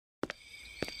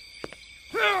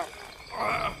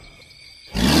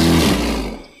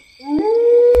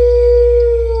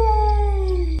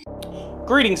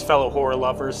Greetings, fellow horror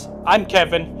lovers. I'm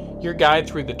Kevin, your guide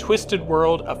through the twisted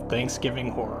world of Thanksgiving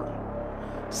horror.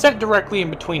 Set directly in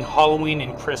between Halloween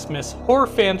and Christmas, horror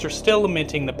fans are still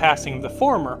lamenting the passing of the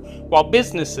former, while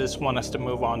businesses want us to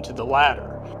move on to the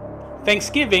latter.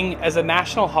 Thanksgiving, as a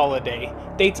national holiday,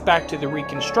 dates back to the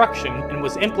Reconstruction and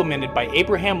was implemented by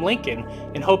Abraham Lincoln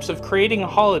in hopes of creating a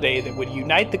holiday that would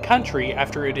unite the country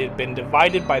after it had been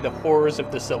divided by the horrors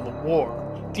of the Civil War.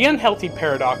 The unhealthy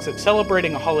paradox of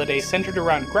celebrating a holiday centered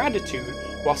around gratitude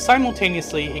while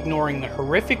simultaneously ignoring the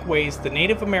horrific ways the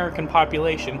Native American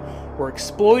population were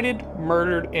exploited,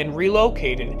 murdered, and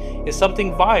relocated is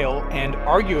something vile and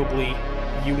arguably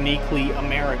uniquely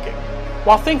American.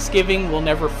 While Thanksgiving will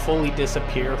never fully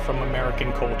disappear from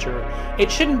American culture, it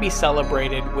shouldn't be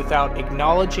celebrated without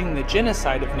acknowledging the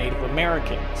genocide of Native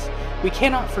Americans. We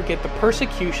cannot forget the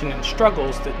persecution and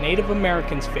struggles that Native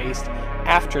Americans faced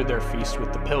after their feast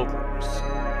with the Pilgrims.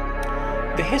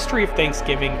 The history of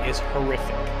Thanksgiving is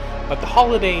horrific, but the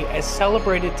holiday as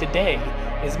celebrated today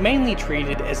is mainly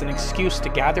treated as an excuse to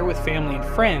gather with family and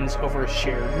friends over a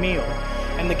shared meal,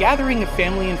 and the gathering of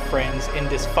family and friends in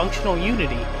dysfunctional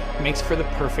unity makes for the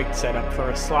perfect setup for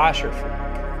a slasher flick.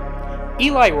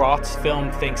 Eli Roth's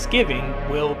film Thanksgiving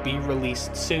will be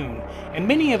released soon, and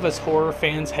many of us horror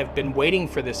fans have been waiting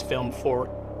for this film for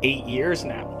 8 years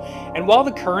now. And while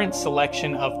the current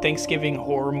selection of Thanksgiving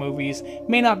horror movies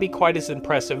may not be quite as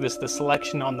impressive as the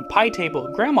selection on the pie table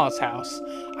at Grandma's house,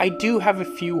 I do have a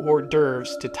few hors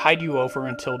d'oeuvres to tide you over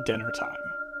until dinner time.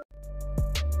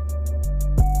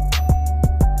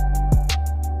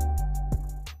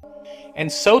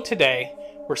 And so today,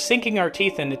 we're sinking our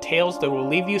teeth into tales that will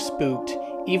leave you spooked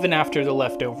even after the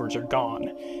leftovers are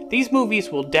gone. These movies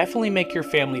will definitely make your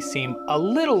family seem a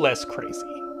little less crazy.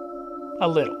 A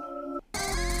little.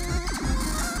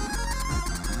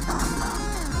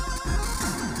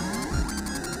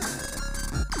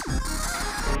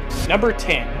 Number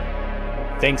 10.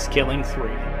 Thanksgiving 3.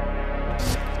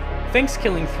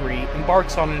 Thanksgiving 3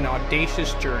 embarks on an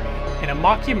audacious journey in a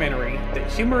mockumentary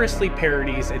that humorously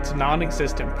parodies its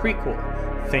non-existent prequel,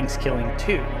 Thanksgiving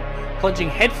 2, plunging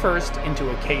headfirst into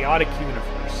a chaotic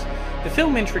universe. The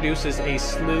film introduces a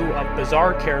slew of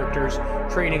bizarre characters,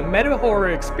 creating a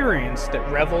meta-horror experience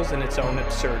that revels in its own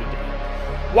absurdity.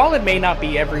 While it may not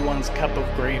be everyone's cup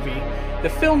of gravy, the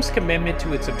film's commitment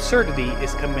to its absurdity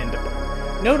is commendable.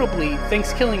 Notably,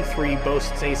 Thanksgiving 3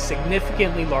 boasts a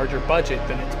significantly larger budget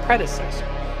than its predecessor,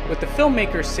 with the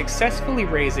filmmakers successfully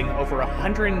raising over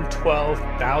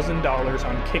 $112,000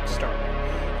 on Kickstarter.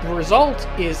 The result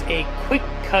is a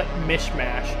quick-cut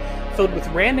mishmash filled with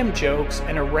random jokes,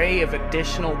 an array of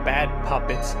additional bad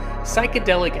puppets,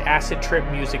 psychedelic acid trip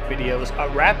music videos, a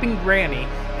rapping granny,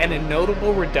 and a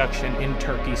notable reduction in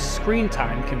Turkey's screen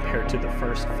time compared to the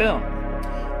first film.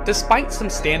 Despite some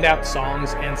standout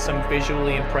songs and some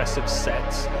visually impressive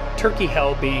sets, Turkey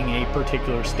Hell being a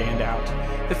particular standout,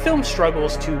 the film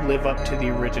struggles to live up to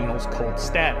the original's cult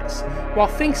status. While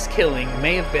Thanksgiving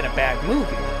may have been a bad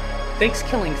movie,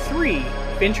 Thanksgiving 3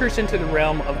 ventures into the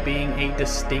realm of being a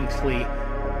distinctly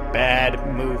bad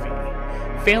movie,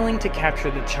 failing to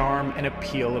capture the charm and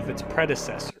appeal of its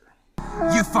predecessor.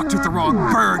 You fucked with the wrong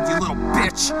bird, you little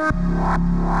bitch!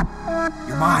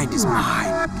 Your mind is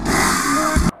mine.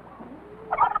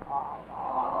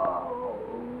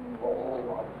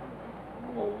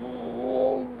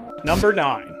 Number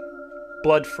 9.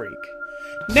 Blood Freak.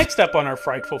 Next up on our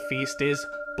frightful feast is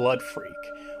Blood Freak.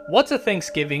 What's a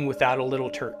Thanksgiving without a little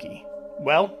turkey?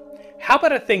 Well, how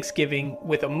about a Thanksgiving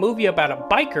with a movie about a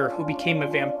biker who became a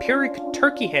vampiric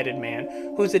turkey-headed man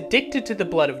who's addicted to the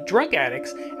blood of drug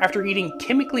addicts after eating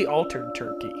chemically altered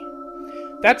turkey?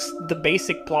 That's the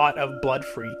basic plot of Blood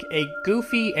Freak, a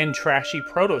goofy and trashy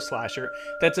proto-slasher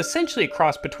that's essentially a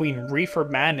cross between Reefer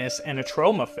Madness and a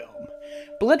trauma film.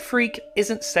 Blood Freak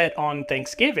isn't set on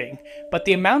Thanksgiving, but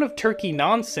the amount of turkey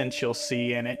nonsense you'll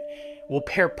see in it will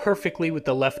pair perfectly with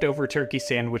the leftover turkey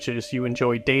sandwiches you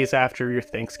enjoy days after your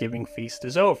Thanksgiving feast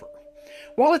is over.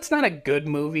 While it's not a good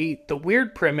movie, the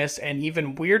weird premise and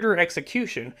even weirder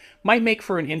execution might make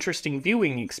for an interesting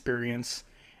viewing experience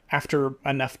after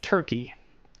enough turkey.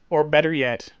 Or better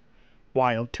yet,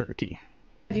 wild turkey.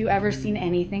 Have you ever seen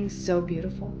anything so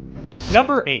beautiful?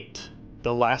 Number 8.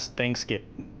 The Last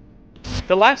Thanksgiving.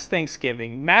 The Last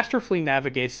Thanksgiving masterfully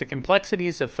navigates the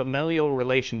complexities of familial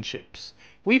relationships,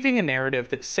 weaving a narrative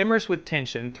that simmers with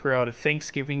tension throughout a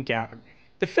Thanksgiving gathering.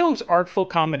 The film's artful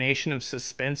combination of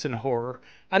suspense and horror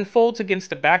unfolds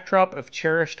against a backdrop of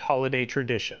cherished holiday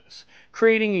traditions,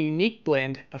 creating a unique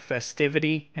blend of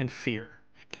festivity and fear.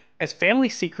 As family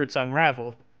secrets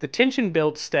unravel, the tension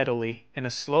builds steadily in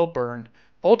a slow burn,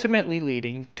 ultimately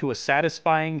leading to a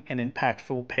satisfying and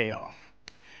impactful payoff.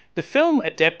 The film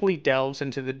adeptly delves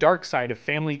into the dark side of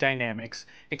family dynamics,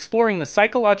 exploring the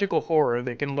psychological horror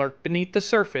that can lurk beneath the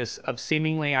surface of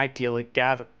seemingly idyllic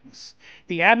gatherings.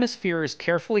 The atmosphere is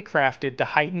carefully crafted to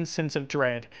heighten sense of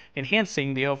dread,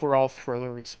 enhancing the overall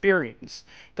thriller experience.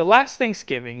 The Last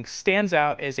Thanksgiving stands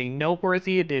out as a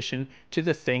noteworthy addition to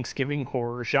the Thanksgiving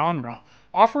horror genre,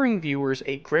 offering viewers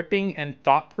a gripping and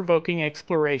thought-provoking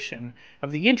exploration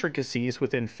of the intricacies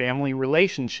within family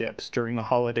relationships during the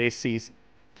holiday season.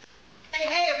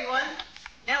 Hey, everyone!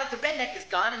 Now that the redneck is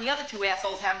gone and the other two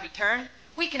assholes haven't returned,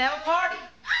 we can have a party!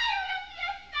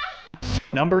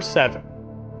 Number 7.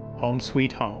 Home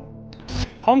Sweet Home.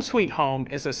 Home Sweet Home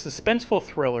is a suspenseful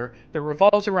thriller that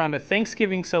revolves around a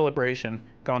Thanksgiving celebration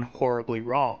gone horribly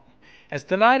wrong. As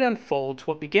the night unfolds,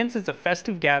 what begins as a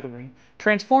festive gathering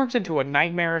transforms into a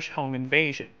nightmarish home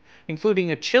invasion,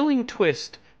 including a chilling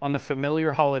twist on the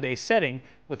familiar holiday setting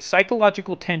with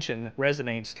psychological tension that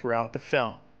resonates throughout the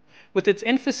film. With its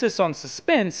emphasis on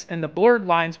suspense and the blurred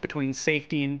lines between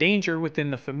safety and danger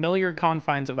within the familiar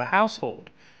confines of a household,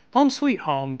 Home Sweet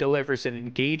Home delivers an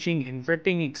engaging and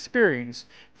gripping experience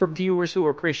for viewers who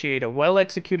appreciate a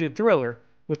well-executed thriller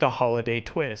with a holiday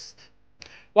twist.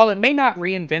 While it may not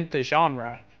reinvent the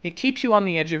genre, it keeps you on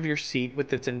the edge of your seat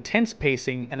with its intense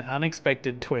pacing and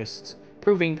unexpected twists,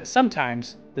 proving that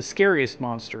sometimes the scariest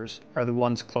monsters are the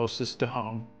ones closest to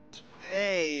home.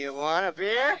 Hey, you want a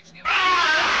beer?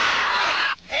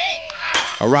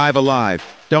 Arrive alive.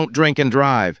 Don't drink and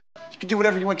drive. You can do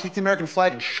whatever you want. Take the American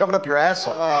flag and shove it up your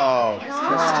asshole.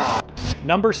 Oh.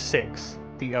 Number 6.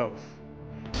 The Oath.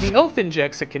 The Oath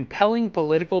injects a compelling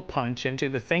political punch into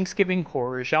the Thanksgiving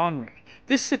horror genre.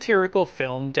 This satirical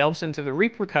film delves into the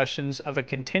repercussions of a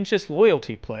contentious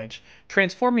loyalty pledge,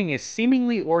 transforming a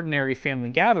seemingly ordinary family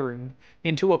gathering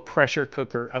into a pressure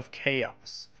cooker of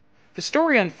chaos. The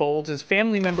story unfolds as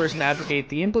family members navigate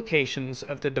the implications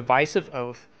of the divisive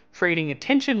oath, creating a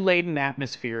tension-laden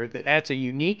atmosphere that adds a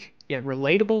unique yet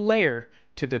relatable layer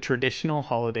to the traditional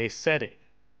holiday setting.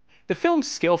 The film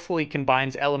skillfully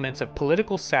combines elements of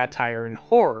political satire and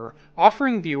horror,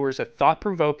 offering viewers a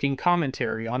thought-provoking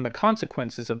commentary on the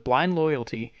consequences of blind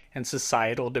loyalty and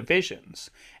societal divisions.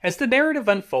 As the narrative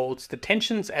unfolds, the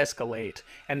tensions escalate,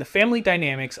 and the family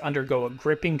dynamics undergo a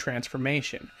gripping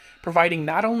transformation, providing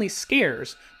not only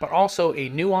scares, but also a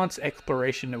nuanced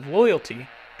exploration of loyalty,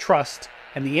 trust,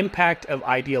 and the impact of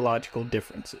ideological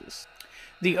differences.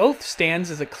 The Oath stands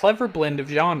as a clever blend of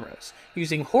genres,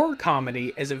 using horror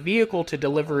comedy as a vehicle to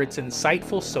deliver its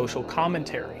insightful social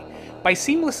commentary. By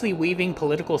seamlessly weaving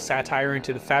political satire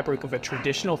into the fabric of a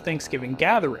traditional Thanksgiving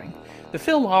gathering, the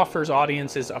film offers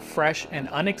audiences a fresh and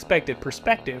unexpected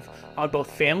perspective on both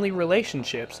family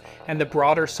relationships and the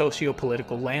broader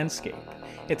socio-political landscape.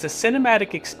 It's a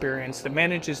cinematic experience that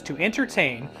manages to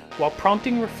entertain while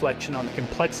prompting reflection on the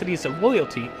complexities of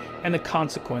loyalty and the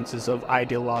consequences of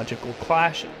ideological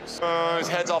clashes. His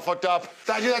head's all fucked up.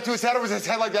 Did I do that to his head, or was his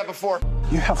head like that before?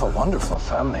 You have a wonderful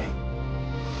family.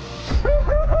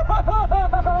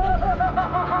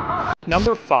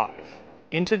 Number 5.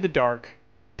 Into the Dark,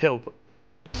 Pilgrim.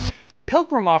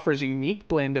 Pilgrim offers a unique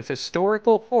blend of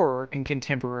historical horror and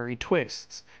contemporary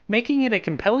twists, making it a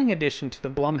compelling addition to the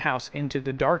Blumhouse Into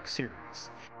the Dark series.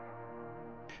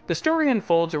 The story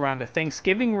unfolds around a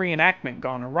Thanksgiving reenactment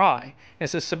gone awry,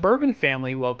 as a suburban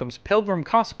family welcomes Pilgrim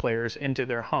cosplayers into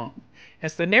their home.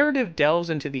 As the narrative delves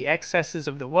into the excesses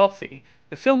of the wealthy,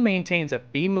 the film maintains a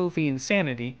B-movie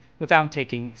insanity without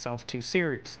taking itself too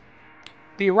seriously.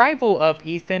 The arrival of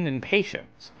Ethan and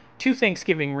Patience, two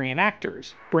Thanksgiving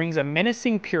reenactors, brings a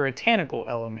menacing puritanical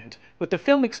element, with the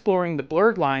film exploring the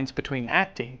blurred lines between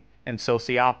acting and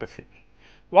sociopathy.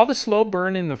 While the slow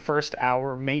burn in the first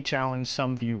hour may challenge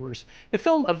some viewers, the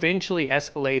film eventually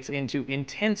escalates into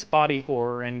intense body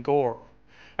horror and gore,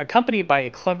 accompanied by a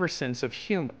clever sense of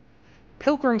humor.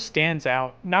 Pilgrim stands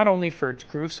out not only for its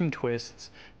gruesome twists,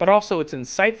 but also its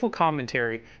insightful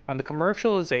commentary on the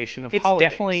commercialization of holidays.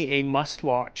 It's definitely a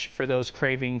must-watch for those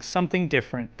craving something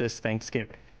different this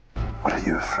Thanksgiving. What are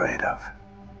you afraid of?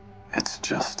 It's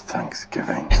just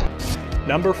Thanksgiving.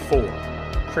 Number 4.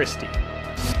 Christy.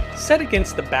 Set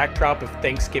against the backdrop of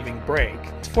Thanksgiving break,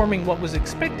 transforming what was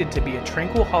expected to be a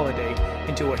tranquil holiday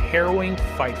into a harrowing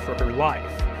fight for her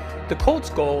life. The cult's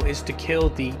goal is to kill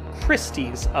the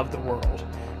Christies of the world,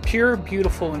 pure,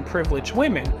 beautiful, and privileged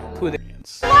women who they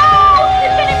dance. No!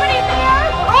 Is anybody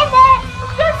there? Hold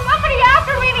There's somebody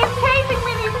after me! He's chasing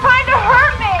me! He's trying to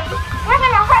hurt me! You're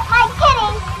gonna hurt my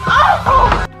kitty!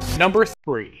 Oh! Number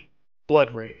 3.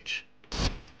 Blood Rage.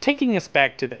 Taking us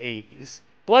back to the 80s,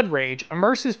 Blood Rage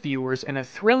immerses viewers in a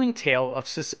thrilling tale of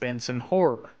suspense and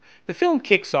horror. The film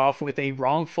kicks off with a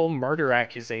wrongful murder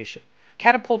accusation,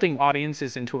 catapulting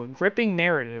audiences into a gripping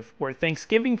narrative where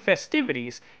Thanksgiving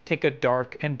festivities take a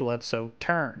dark and blood-soaked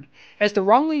turn. As the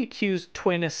wrongly accused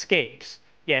twin escapes,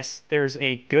 yes, there's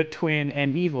a good twin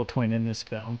and evil twin in this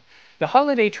film, the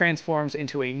holiday transforms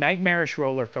into a nightmarish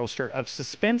roller coaster of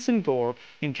suspense and gore,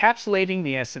 encapsulating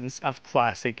the essence of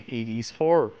classic 80s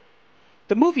horror.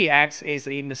 The movie acts as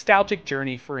a nostalgic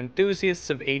journey for enthusiasts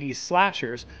of 80s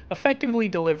slashers, effectively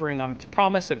delivering on its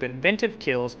promise of inventive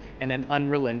kills and an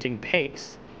unrelenting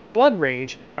pace. Blood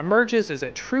Rage emerges as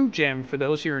a true gem for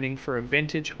those yearning for a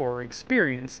vintage horror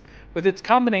experience, with its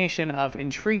combination of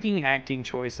intriguing acting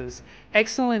choices,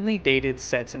 excellently dated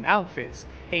sets and outfits,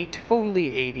 a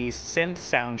totally 80s synth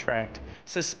soundtrack,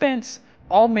 suspense,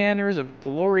 all manners of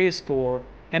glorious gore,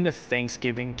 and a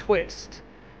Thanksgiving twist.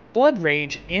 Blood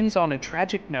Rage ends on a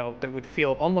tragic note that would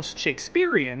feel almost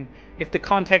Shakespearean if the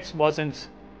context wasn't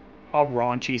a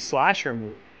raunchy slasher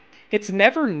movie. It's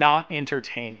never not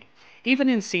entertaining, even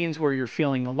in scenes where you're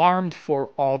feeling alarmed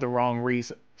for all the wrong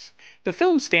reasons. The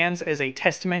film stands as a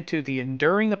testament to the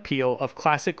enduring appeal of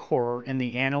classic horror in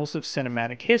the annals of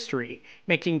cinematic history,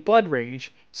 making Blood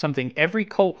Rage something every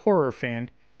cult horror fan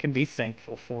can be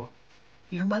thankful for.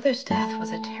 Your mother's death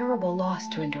was a terrible loss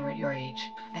to endure at your age.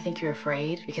 I think you're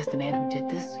afraid because the man who did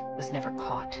this was never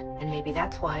caught. And maybe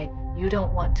that's why you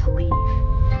don't want to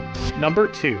leave. Number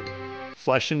 2.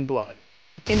 Flesh and Blood.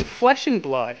 In Flesh and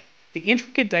Blood, the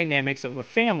intricate dynamics of a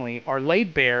family are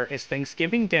laid bare as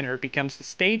Thanksgiving dinner becomes the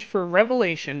stage for a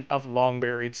revelation of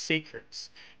long-buried secrets.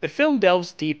 The film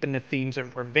delves deep into themes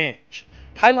of revenge,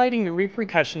 highlighting the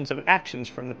repercussions of actions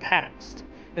from the past.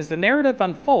 As the narrative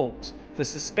unfolds, the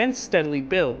suspense steadily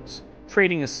builds,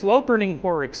 creating a slow-burning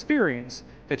horror experience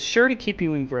that's sure to keep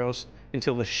you engrossed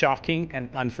until the shocking and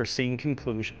unforeseen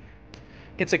conclusion.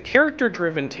 It's a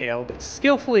character-driven tale that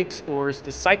skillfully explores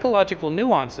the psychological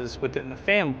nuances within the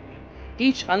family.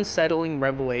 Each unsettling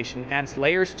revelation adds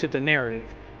layers to the narrative,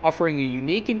 offering a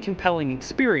unique and compelling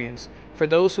experience for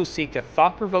those who seek a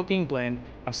thought-provoking blend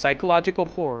of psychological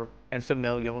horror and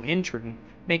familial intrigue,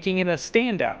 making it a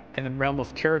standout in the realm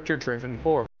of character-driven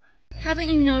horror. Haven't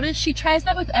you noticed? She tries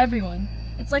that with everyone.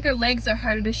 It's like her legs are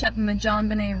harder to shut than the John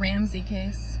Benet Ramsey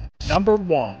case. Number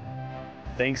 1.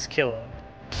 Thanksgiving.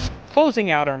 Closing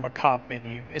out our macabre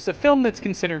menu is a film that's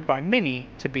considered by many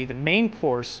to be the main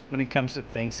course when it comes to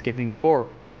Thanksgiving horror.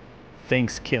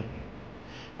 Thanksgiving.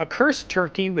 A cursed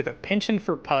turkey with a penchant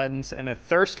for puns and a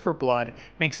thirst for blood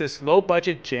makes this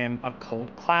low-budget gem a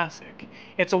cult classic.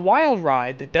 It's a wild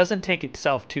ride that doesn't take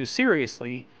itself too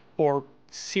seriously, or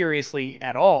seriously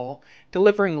at all,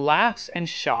 delivering laughs and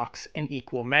shocks in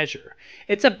equal measure.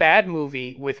 It's a bad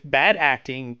movie with bad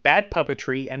acting, bad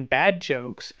puppetry, and bad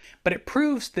jokes, but it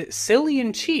proves that silly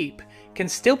and cheap can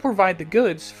still provide the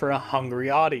goods for a hungry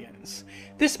audience.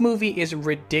 This movie is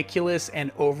ridiculous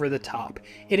and over the top.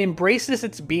 It embraces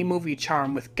its B-movie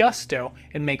charm with gusto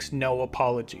and makes no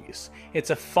apologies.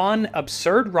 It's a fun,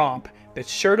 absurd romp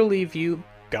that's sure to leave you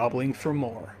gobbling for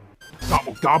more.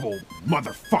 Gobble gobble,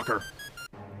 motherfucker.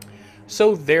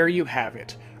 So there you have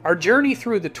it, our journey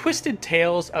through the twisted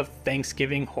tales of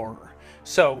Thanksgiving horror.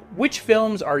 So, which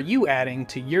films are you adding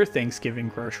to your Thanksgiving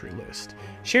grocery list?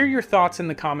 Share your thoughts in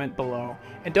the comment below,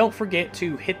 and don't forget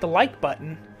to hit the like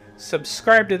button,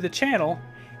 subscribe to the channel,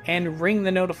 and ring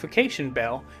the notification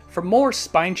bell for more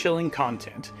spine-chilling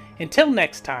content. Until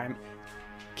next time,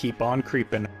 keep on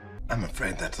creeping. I'm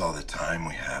afraid that's all the time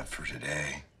we have for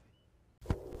today.